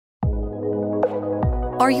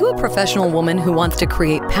Are you a professional woman who wants to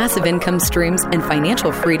create passive income streams and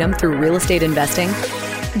financial freedom through real estate investing?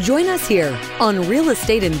 Join us here on Real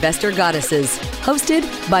Estate Investor Goddesses, hosted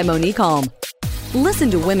by Monique Halm.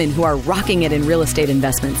 Listen to women who are rocking it in real estate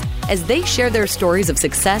investments as they share their stories of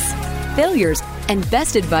success, failures, and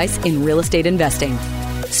best advice in real estate investing.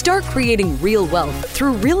 Start creating real wealth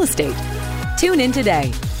through real estate. Tune in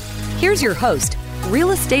today. Here's your host,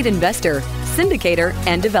 real estate investor, syndicator,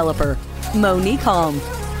 and developer, Monique Halm.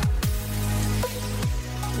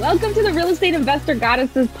 Welcome to the Real Estate Investor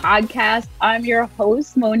Goddesses podcast. I'm your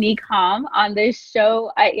host, Monique Halm. On this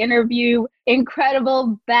show, I interview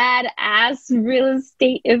incredible, badass real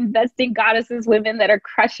estate investing goddesses, women that are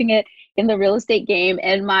crushing it in the real estate game.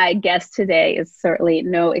 And my guest today is certainly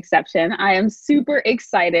no exception. I am super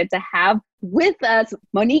excited to have with us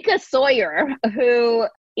Monica Sawyer, who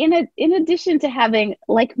in addition to having,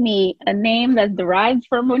 like me, a name that's derived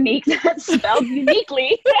from Monique that's spelled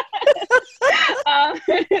uniquely,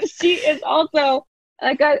 she is also,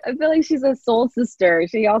 I feel like she's a soul sister.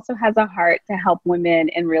 She also has a heart to help women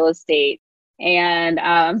in real estate. And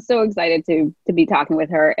I'm so excited to be talking with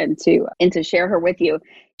her and to share her with you.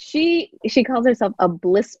 She calls herself a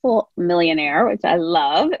blissful millionaire, which I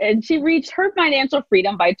love. And she reached her financial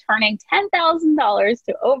freedom by turning $10,000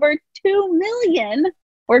 to over $2 million,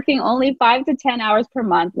 working only 5 to 10 hours per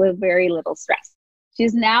month with very little stress.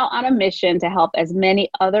 She's now on a mission to help as many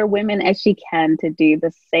other women as she can to do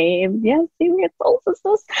the same. Yes, we're soul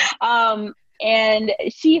sisters. And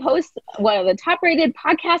she hosts one of the top-rated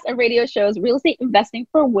podcasts and radio shows, Real Estate Investing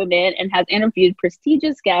for Women, and has interviewed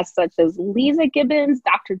prestigious guests such as Lisa Gibbons,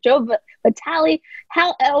 Dr. Joe Vitale,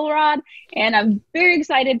 Hal Elrod, and I'm very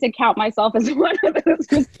excited to count myself as one of those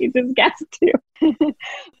prestigious guests too.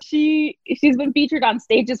 She's been featured on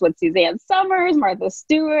stages with Suzanne Summers, Martha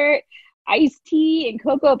Stewart, Ice-T, and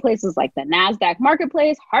Coco at places like the NASDAQ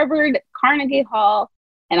Marketplace, Harvard, Carnegie Hall,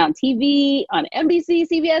 and on TV, on NBC,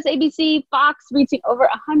 CBS, ABC, Fox, reaching over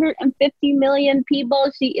 150 million people.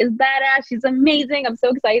 She is badass. She's amazing. I'm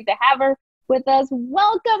so excited to have her with us.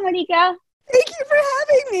 Welcome, Monica. Thank you for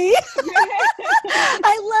having me.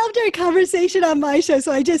 I loved our conversation on my show,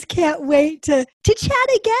 so I just can't wait to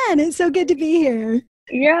chat again. It's so good to be here.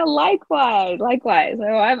 Yeah, likewise. So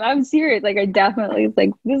I'm serious. Like, I definitely,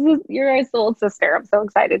 you're a soul sister. I'm so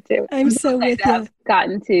excited too. I'm so with you. I've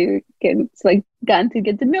gotten to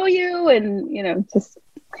get to know you and, just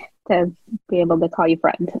to be able to call you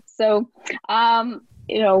friend. So,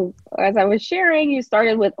 as I was sharing, you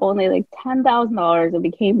started with only like $10,000 and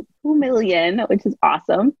became $2 million, which is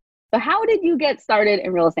awesome. But how did you get started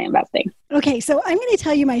in real estate investing? Okay, so I'm going to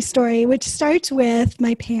tell you my story, which starts with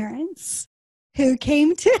my parents who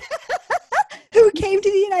came to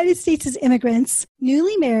the United States as immigrants,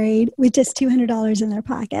 newly married with just $200 in their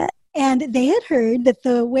pocket. And they had heard that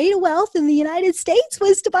the way to wealth in the United States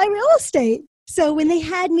was to buy real estate. So when they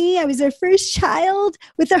had me, I was their first child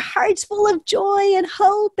with their hearts full of joy and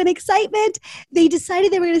hope and excitement. They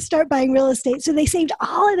decided they were going to start buying real estate. So they saved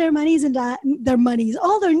all of their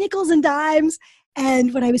all their nickels and dimes.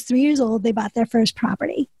 And when I was 3 years old, they bought their first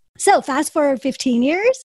property. So fast forward 15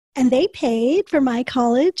 years. And they paid for my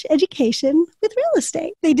college education with real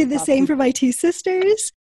estate. They did the same for my two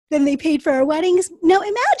sisters. Then they paid for our weddings. Now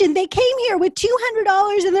imagine they came here with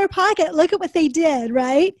 $200 in their pocket. Look at what they did,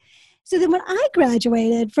 right? So then when I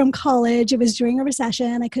graduated from college, it was during a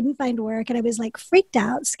recession. I couldn't find work and I was like freaked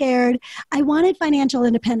out, scared. I wanted financial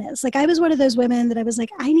independence. Like I was one of those women that I was like,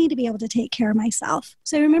 I need to be able to take care of myself.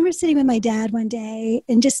 So I remember sitting with my dad one day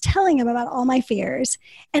and just telling him about all my fears.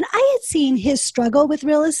 And I had seen his struggle with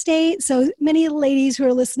real estate. So many of the ladies who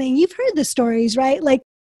are listening, you've heard the stories, right? Like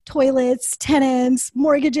toilets, tenants,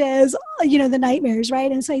 mortgages, the nightmares,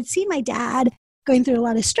 right? And so I'd seen my dad going through a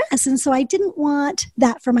lot of stress. And so I didn't want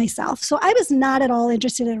that for myself. So I was not at all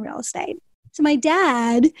interested in real estate. So my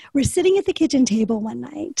dad, we're sitting at the kitchen table one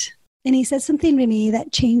night, and he said something to me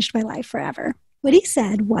that changed my life forever. What he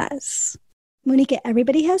said was, Monica,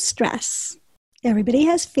 everybody has stress, everybody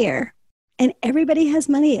has fear, and everybody has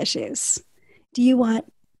money issues. Do you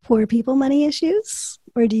want poor people money issues,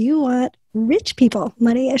 or do you want rich people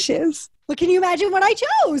money issues? Well, can you imagine what I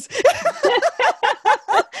chose?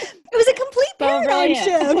 It was a complete paradigm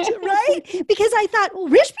shift, right? Because I thought, well,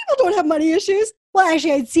 rich people don't have money issues. Well,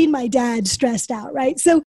 actually, I'd seen my dad stressed out, right?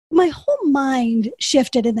 So my whole mind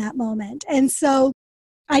shifted in that moment. And so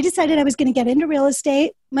I decided I was going to get into real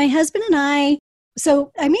estate. My husband and I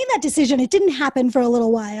made that decision. It didn't happen for a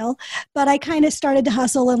little while, but I kind of started to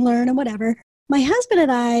hustle and learn and whatever. My husband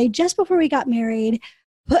and I, just before we got married,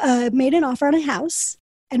 made an offer on a house.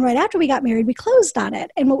 And right after we got married, we closed on it.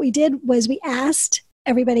 And what we did was we asked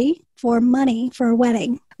everybody for money for a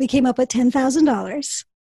wedding. We came up with $10,000.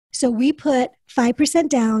 So we put 5%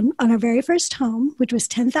 down on our very first home, which was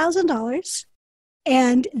 $10,000.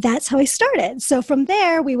 And that's how I started. So from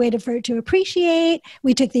there, we waited for it to appreciate.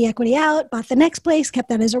 We took the equity out, bought the next place, kept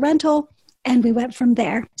that as a rental, and we went from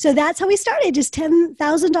there. So that's how we started, just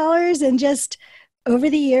 $10,000, and just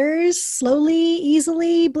over the years, slowly,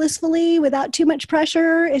 easily, blissfully, without too much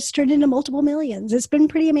pressure, it's turned into multiple millions. It's been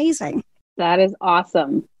pretty amazing. That is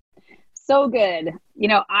awesome. So good. You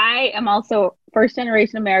know, I am also first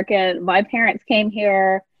generation American. My parents came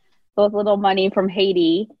here with little money from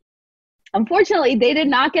Haiti. Unfortunately, they did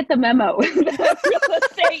not get the memo that real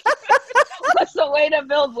estate was the way to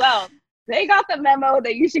build wealth. They got the memo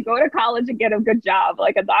that you should go to college and get a good job,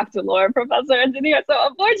 like a doctor, lawyer, professor, engineer. So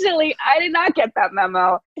unfortunately, I did not get that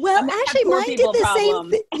memo. Well, actually, mine did the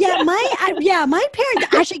same thing. Yeah, my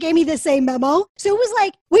parents actually gave me the same memo. So it was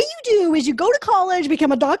like, what you do is you go to college,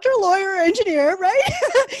 become a doctor, lawyer, engineer, right?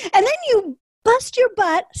 And then you bust your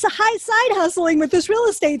butt side hustling with this real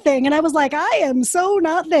estate thing. And I was like, I am so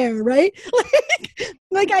not there, right?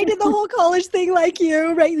 Like I did the whole college thing like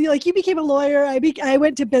you, right? Like you became a lawyer. I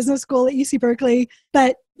went to business school at UC Berkeley,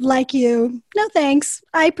 but like you, no thanks.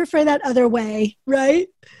 I prefer that other way, right?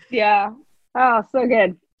 Yeah. Oh, so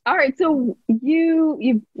good. All right. So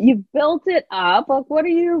you built it up. Like, what are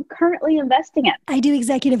you currently investing in? I do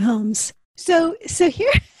executive homes. So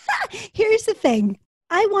here's the thing.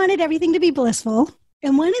 I wanted everything to be blissful.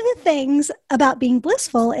 And one of the things about being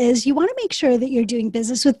blissful is you want to make sure that you're doing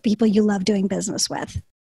business with people you love doing business with,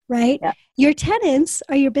 right? Yeah. Your tenants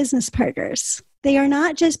are your business partners. They are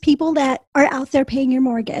not just people that are out there paying your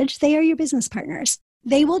mortgage. They are your business partners.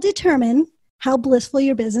 They will determine how blissful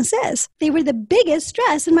your business is. They were the biggest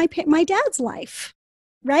stress in my dad's life,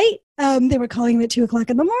 right? They were calling him at 2:00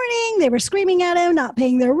 in the morning. They were screaming at him, not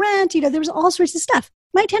paying their rent. You know, there was all sorts of stuff.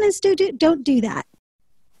 My tenants don't do that.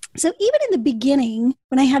 So even in the beginning,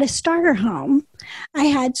 when I had a starter home, I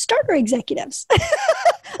had starter executives,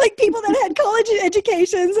 like people that had college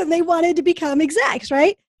educations and they wanted to become execs,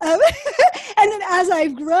 right? And then as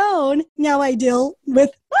I've grown, now I deal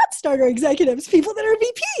with not starter executives, people that are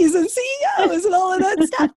VPs and CEOs and all of that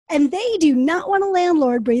stuff. And they do not want a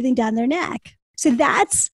landlord breathing down their neck. So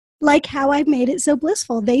that's like how I've made it so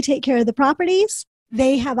blissful. They take care of the properties.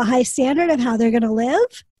 They have a high standard of how they're going to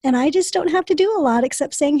live. And I just don't have to do a lot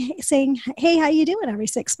except saying, hey, how you doing every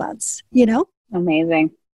 6 months, you know? Amazing.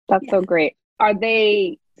 That's so great. Are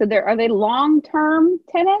they long-term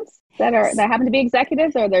tenants that happen to be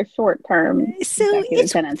executives, or they're short-term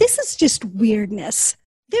tenants? This is just weirdness.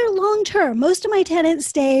 They're long-term. Most of my tenants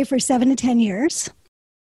stay for 7 to 10 years.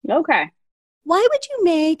 Okay. Why would you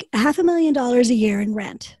make $500,000 a year in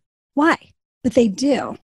rent? Why? But they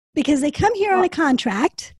do. Because they come here on a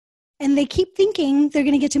contract and they keep thinking they're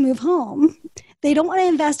going to get to move home. They don't want to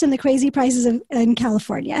invest in the crazy prices in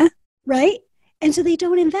California, right? And so they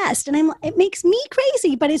don't invest. And it makes me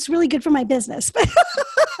crazy, but it's really good for my business.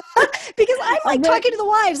 Because I'm like talking to the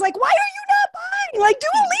wives, like, why are you not buying? Like, do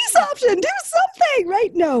a lease option, do something,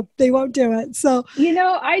 right? No, they won't do it. So, you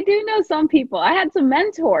know, I do know some people. I had some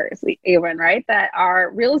mentors, even, right, that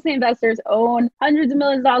are real estate investors, own hundreds of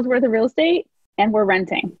millions of dollars worth of real estate, and were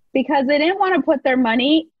renting because they didn't want to put their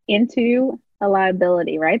money into a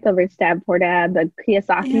liability, right? The rich dad, poor dad, the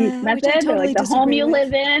Kiyosaki method, totally like the home you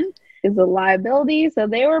live in is a liability. So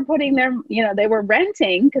they were putting they were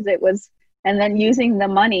renting because it was, and then using the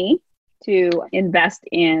money to invest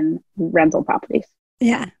in rental properties.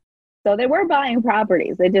 Yeah. So they were buying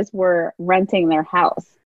properties. They just were renting their house,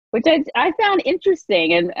 which I found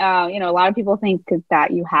interesting. And, a lot of people think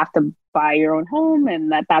that you have to buy your own home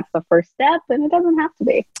and that's the first step, and it doesn't have to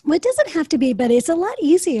be. Well, it doesn't have to be, but it's a lot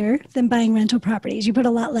easier than buying rental properties. You put a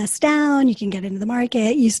lot less down, you can get into the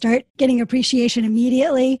market, you start getting appreciation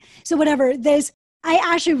immediately. So whatever, I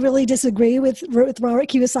actually really disagree with Robert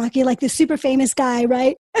Kiyosaki, like this super famous guy,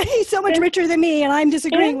 right? He's so much richer than me, and I'm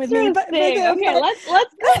disagreeing with me. But okay, let's go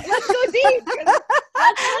deep.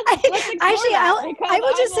 I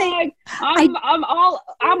will just say,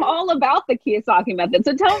 I'm all about the Kiyosaki method.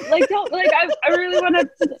 So I really want to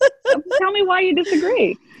tell me why you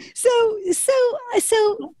disagree. So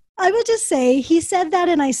I will just say he said that,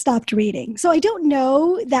 and I stopped reading. So I don't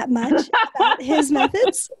know that much about his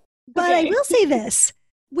methods. But I will say this,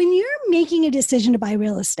 when you're making a decision to buy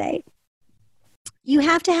real estate, you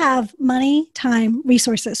have to have money, time,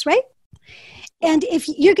 resources, right? And if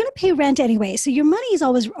you're going to pay rent anyway, so your money is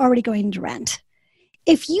always already going into rent.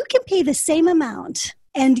 If you can pay the same amount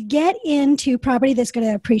and get into property that's going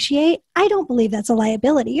to appreciate, I don't believe that's a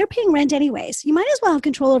liability. You're paying rent anyways. You might as well have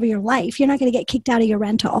control over your life. You're not going to get kicked out of your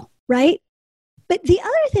rental, right? But the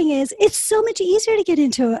other thing is, it's so much easier to get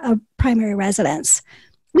into a primary residence.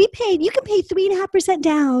 You can pay 3.5%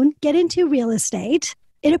 down, get into real estate.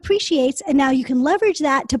 It appreciates, and now you can leverage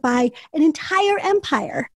that to buy an entire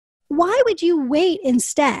empire. Why would you wait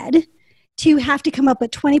instead to have to come up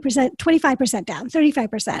with 20%, 25% down,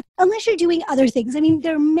 35%, unless you're doing other things? I mean,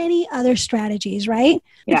 there are many other strategies, right?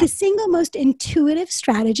 Yeah. But the single most intuitive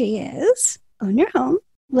strategy is own your home,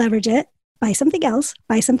 leverage it, buy something else,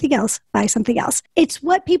 buy something else, buy something else. It's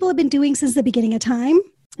what people have been doing since the beginning of time.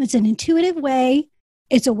 It's an intuitive way.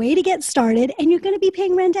 It's a way to get started, and you're going to be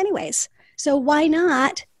paying rent anyways. So why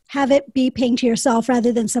not have it be paying to yourself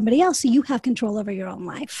rather than somebody else so you have control over your own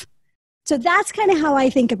life? So that's kind of how I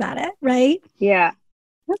think about it, right? Yeah.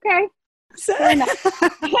 Okay. So, I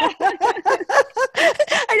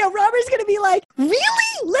know Robert's going to be like, really?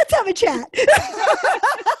 Let's have a chat.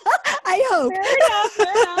 I hope. Fair enough.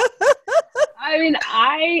 I mean,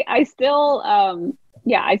 I still,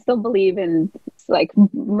 I still believe in like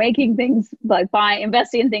making things, like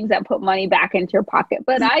investing in things that put money back into your pocket.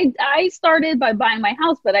 But I started by buying my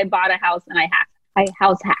house, but I bought a house and I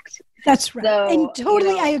house hacked. That's right. So, and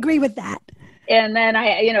totally, I agree with that. And then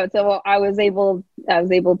so I was able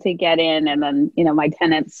to get in, and then, my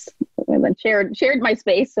tenants shared my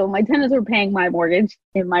space. So my tenants were paying my mortgage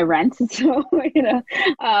and my rent. So,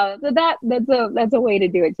 so that's a way to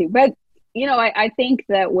do it too. But, I think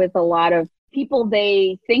that with a lot of people,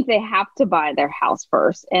 they think they have to buy their house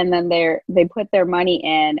first, and then they put their money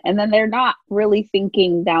in, and then they're not really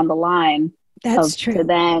thinking down the line. That's true. To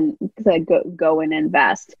then go and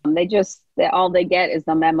invest. All they get is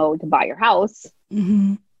the memo to buy your house.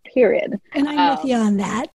 Mm-hmm. Period. And I'm with you on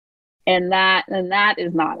that. And that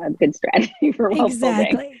is not a good strategy for wealth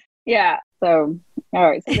building. Yeah. So,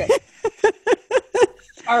 all right. So good.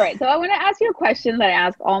 All right. So I want to ask you a question that I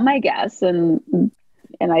ask all my guests, and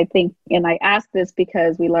I ask this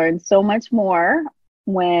because we learn so much more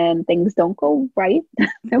when things don't go right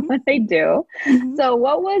than when they do. Mm-hmm. So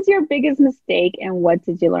what was your biggest mistake, and what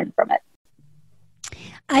did you learn from it?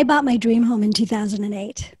 I bought my dream home in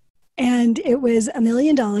 2008, and it was $1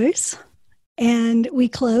 million, and we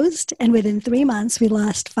closed, and within 3 months we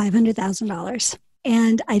lost $500,000,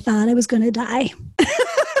 and I thought I was going to die.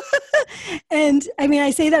 And I mean,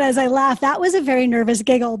 I say that as I laugh. That was a very nervous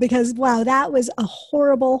giggle because, wow, that was a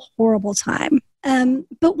horrible, horrible time.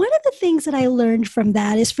 But one of the things that I learned from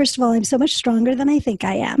that is, first of all, I'm so much stronger than I think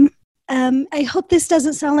I am. I hope this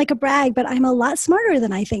doesn't sound like a brag, but I'm a lot smarter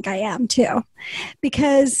than I think I am too,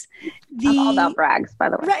 because I'm all about brags, by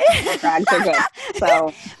the way. Right? Brags are good.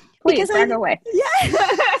 So please brag away.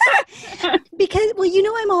 Yeah. Because,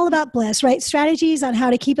 I'm all about bliss, right? Strategies on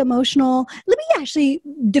how to keep emotional. Let me actually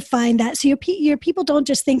define that. So your people don't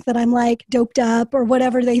just think that I'm like doped up or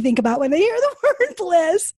whatever they think about when they hear the word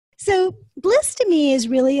bliss. So bliss to me is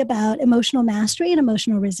really about emotional mastery and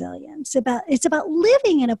emotional resilience. It's about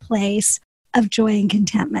living in a place of joy and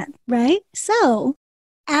contentment, right? So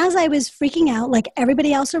as I was freaking out like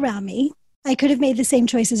everybody else around me, I could have made the same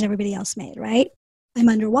choices everybody else made, right? I'm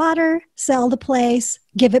underwater, sell the place,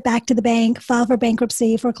 give it back to the bank, file for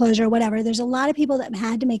bankruptcy, foreclosure, whatever. There's a lot of people that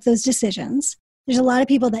had to make those decisions. There's a lot of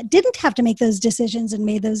people that didn't have to make those decisions and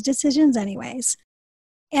made those decisions anyways.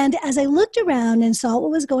 And as I looked around and saw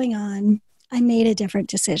what was going on, I made a different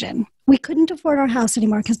decision. We couldn't afford our house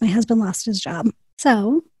anymore because my husband lost his job.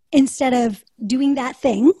 So instead of doing that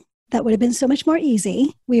thing that would have been so much more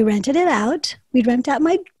easy, we rented it out. We'd rent out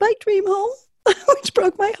my dream home, which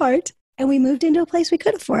broke my heart. And we moved into a place we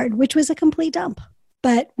could afford, which was a complete dump.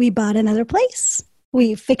 But we bought another place.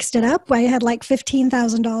 We fixed it up. I had like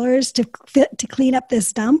 $15,000 to clean up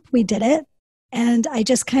this dump. We did it. And I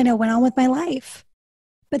just kind of went on with my life.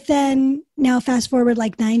 But then now fast forward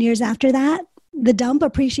like 9 years after that, the dump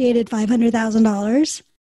appreciated $500,000.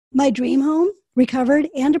 My dream home recovered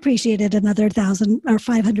and appreciated another $1,000 or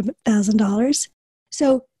 $500,000.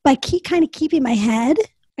 So by kind of keeping my head,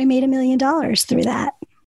 I made $1 million through that.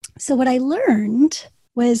 So what I learned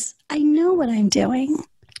was I know what I'm doing.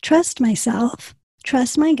 Trust myself.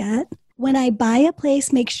 Trust my gut. When I buy a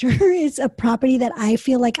place, make sure it's a property that I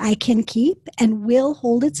feel like I can keep and will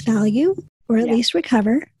hold its value or at least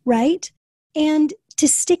recover, right? And to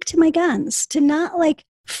stick to my guns, to not like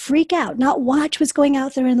freak out, not watch what's going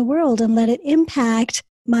out there in the world and let it impact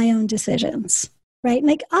my own decisions, right? And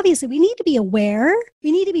like, obviously we need to be aware.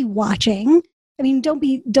 We need to be watching. I mean, don't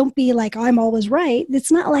be like, I'm always right.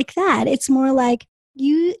 It's not like that. It's more like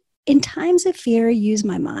in times of fear, use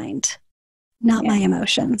my mind, not my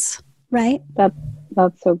emotions, right? That's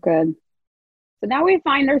so good. So now we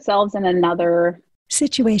find ourselves in another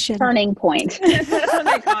situation, turning point in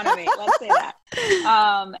the economy. Let's say that.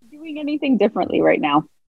 Doing anything differently right now?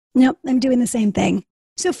 Nope, I'm doing the same thing.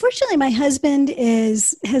 So fortunately, my husband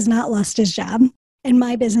has not lost his job, and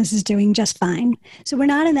my business is doing just fine. So we're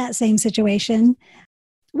not in that same situation.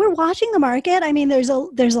 We're watching the market. I mean, there's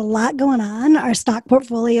a lot going on. Our stock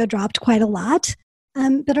portfolio dropped quite a lot,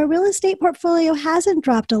 but our real estate portfolio hasn't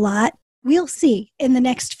dropped a lot. We'll see in the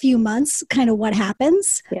next few months kind of what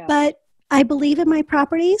happens. Yeah. But I believe in my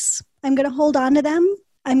properties. I'm going to hold on to them.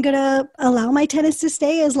 I'm going to allow my tenants to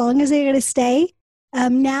stay as long as they're going to stay.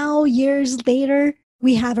 Now, years later,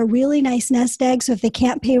 we have a really nice nest egg. So if they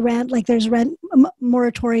can't pay rent, like there's rent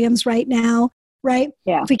moratoriums right now, right?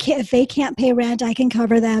 Yeah. If they can't pay rent, I can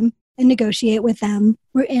cover them and negotiate with them.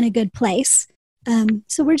 We're in a good place.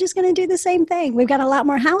 So we're just going to do the same thing. We've got a lot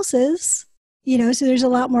more houses, so there's a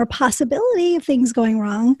lot more possibility of things going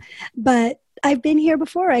wrong. But I've been here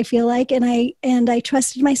before, I feel like, and I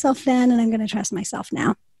trusted myself then, and I'm going to trust myself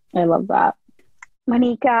now. I love that.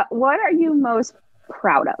 Monica, what are you most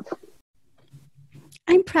proud of?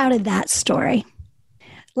 I'm proud of that story.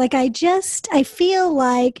 Like I feel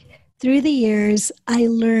like through the years, I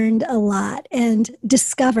learned a lot and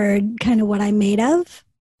discovered kind of what I'm made of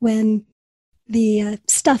when the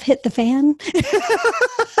stuff hit the fan.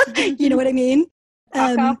 You know what I mean?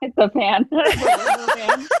 Off hit the fan.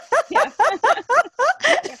 Yeah.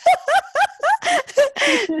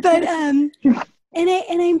 But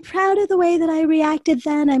and I'm proud of the way that I reacted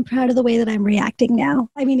then. I'm proud of the way that I'm reacting now.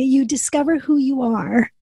 I mean, you discover who you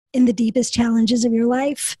are in the deepest challenges of your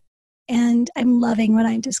life. And I'm loving what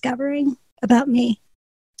I'm discovering about me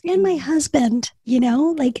and my husband,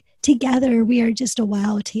 like together we are just a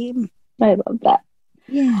wow team. I love that.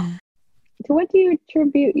 Yeah. To what do you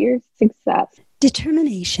attribute your success?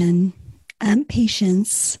 Determination,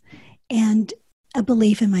 patience, and a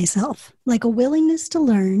belief in myself, like a willingness to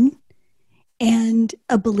learn and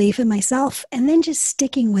a belief in myself, and then just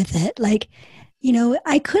sticking with it. Like,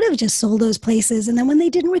 I could have just sold those places, and then when they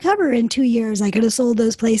didn't recover in 2 years, I could have sold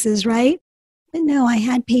those places, right? But no, I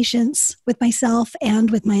had patience with myself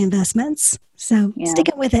and with my investments. So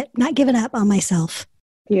sticking with it, not giving up on myself.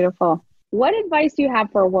 Beautiful. What advice do you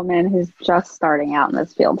have for a woman who's just starting out in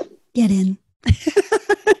this field? Get in.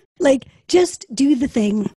 Like, just do the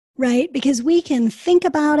thing, right? Because we can think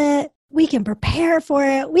about it. We can prepare for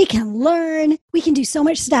it. We can learn. We can do so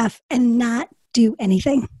much stuff and not do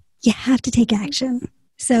anything. You have to take action.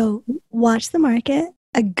 So watch the market.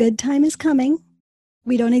 A good time is coming.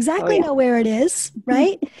 We don't exactly know where it is,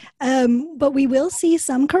 right? But we will see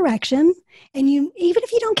some correction. And even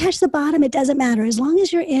if you don't catch the bottom, it doesn't matter. As long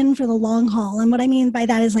as you're in for the long haul. And what I mean by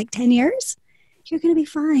that is like 10 years, you're going to be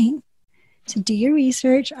fine. So do your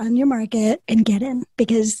research on your market and get in,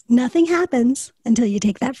 because nothing happens until you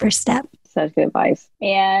take that first step. Such good advice.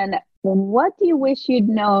 And what do you wish you'd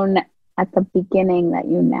known at the beginning that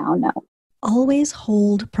you now know? Always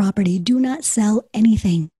hold property. Do not sell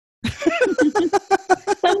anything.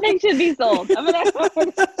 Something should be sold. I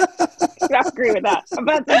agree with that.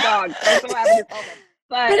 About the dog. I'm so happy you told them.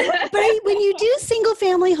 But when you do single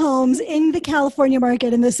family homes in the California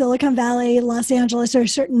market, in the Silicon Valley, Los Angeles, there are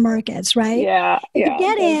certain markets, right? Yeah. If you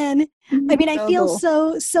get in, I mean, I feel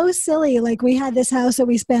so silly. Like we had this house that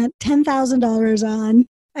we spent $10,000 on.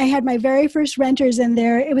 I had my very first renters in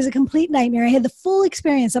there. It was a complete nightmare. I had the full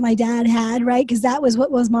experience that my dad had, right? Because that was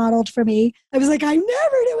what was modeled for me. I was like, I'm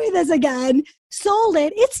never doing this again. Sold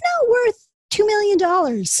it. It's now worth $2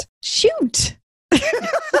 million. Shoot.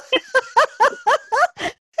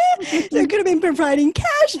 So it could have been providing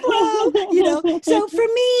cash flow, So for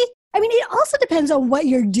me, I mean, it also depends on what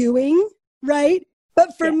you're doing, right?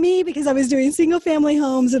 But for me, because I was doing single family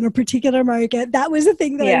homes in a particular market, that was the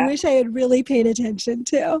thing that I wish I had really paid attention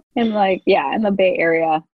to. And in the Bay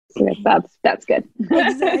Area, that's good.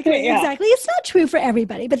 Exactly. It's not true for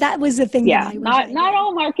everybody, but that was the thing. Yeah, not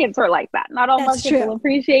all markets are like that. Not all markets will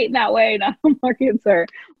appreciate in that way. Not all markets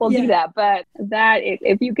will do that. But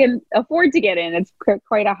if you can afford to get in, it's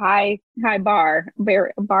quite a high bar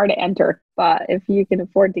to enter. But if you can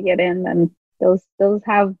afford to get in, then those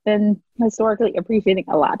have been historically appreciating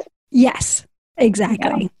a lot. Yes,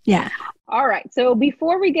 exactly. Yeah. All right. So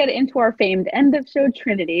before we get into our famed end of show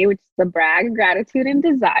Trinity, which is the brag, gratitude, and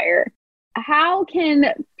desire, how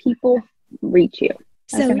can people reach you?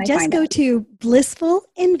 So just go to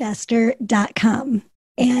blissfulinvestor.com.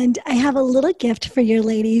 And I have a little gift for your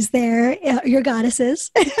ladies there, your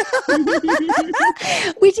goddesses,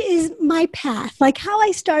 which is my path, like how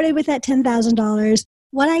I started with that $10,000.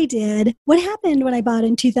 what I did, what happened when I bought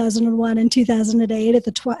in 2001 and 2008 at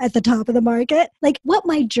the top of the market, like what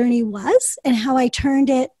my journey was and how I turned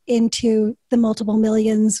it into the multiple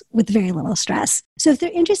millions with very little stress. So if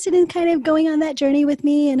they're interested in kind of going on that journey with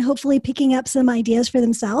me and hopefully picking up some ideas for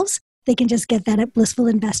themselves, they can just get that at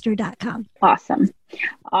blissfulinvestor.com. Awesome.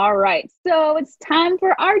 All right. So it's time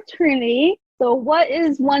for our Trinity. So what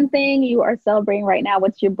is one thing you are celebrating right now?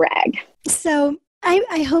 What's your brag? So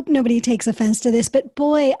I hope nobody takes offense to this, but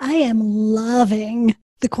boy, I am loving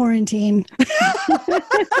the quarantine.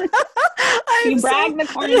 You brag the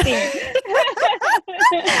quarantine.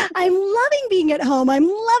 I'm loving being at home. I'm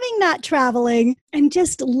loving not traveling. I'm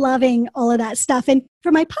just loving all of that stuff. And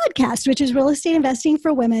for my podcast, which is Real Estate Investing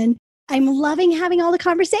for Women, I'm loving having all the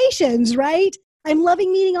conversations, right? I'm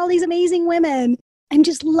loving meeting all these amazing women. I'm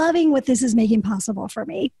just loving what this is making possible for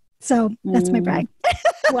me. So that's my brag.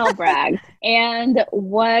 Well bragged. And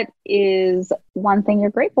what is one thing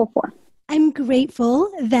you're grateful for? I'm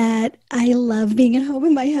grateful that I love being at home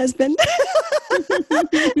with my husband.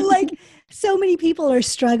 Like so many people are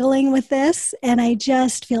struggling with this, and I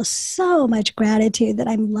just feel so much gratitude that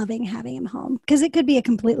I'm loving having him home because it could be a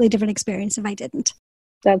completely different experience if I didn't.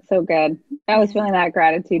 That's so good. I was feeling that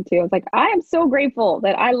gratitude too. I was like, I am so grateful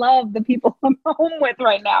that I love the people I'm home with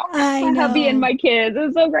right now. I know. My hubby and my kids.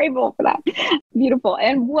 I'm so grateful for that. Beautiful.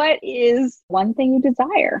 And what is one thing you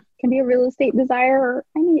desire? Can be a real estate desire or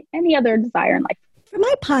any other desire in life. For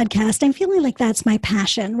my podcast, I'm feeling like that's my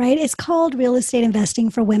passion, right? It's called Real Estate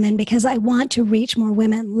Investing for Women because I want to reach more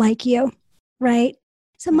women like you, right?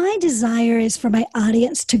 So my desire is for my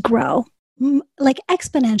audience to grow, like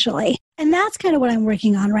exponentially. And that's kind of what I'm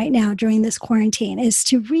working on right now during this quarantine is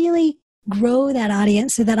to really grow that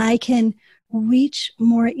audience so that I can reach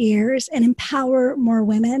more ears and empower more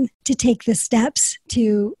women to take the steps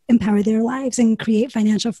to empower their lives and create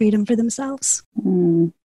financial freedom for themselves.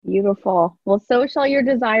 Beautiful. Well, so shall your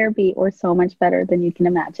desire be, or so much better than you can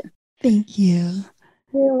imagine. Thank you.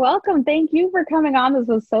 You're welcome. Thank you for coming on. This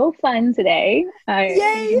was so fun today.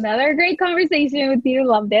 Yay! Another great conversation with you.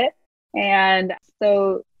 Loved it. And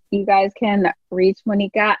so you guys can reach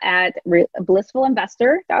Monica at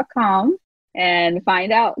blissfulinvestor.com and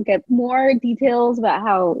find out, get more details about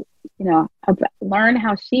how, learn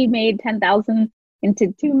how she made 10,000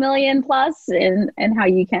 into 2 million plus and how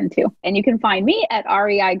you can too. And you can find me at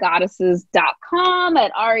reigoddesses.com,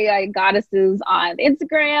 at reigoddesses on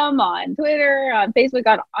Instagram, on Twitter, on Facebook,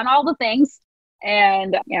 on all the things.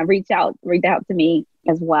 And reach out to me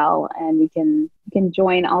as well. And you can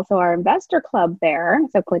join also our investor club there.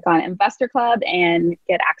 So click on Investor Club and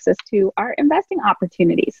get access to our investing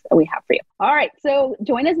opportunities that we have for you. All right. So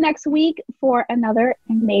join us next week for another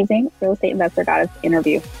amazing Real Estate Investor Goddess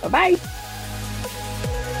interview. Bye-bye.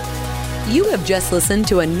 You have just listened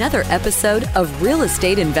to another episode of Real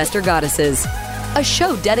Estate Investor Goddesses, a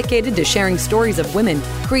show dedicated to sharing stories of women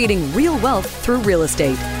creating real wealth through real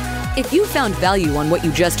estate. If you found value on what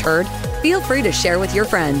you just heard, feel free to share with your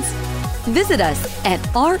friends. Visit us at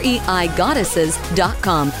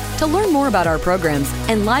reigoddesses.com to learn more about our programs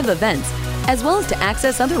and live events, as well as to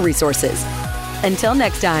access other resources. Until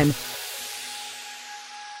next time.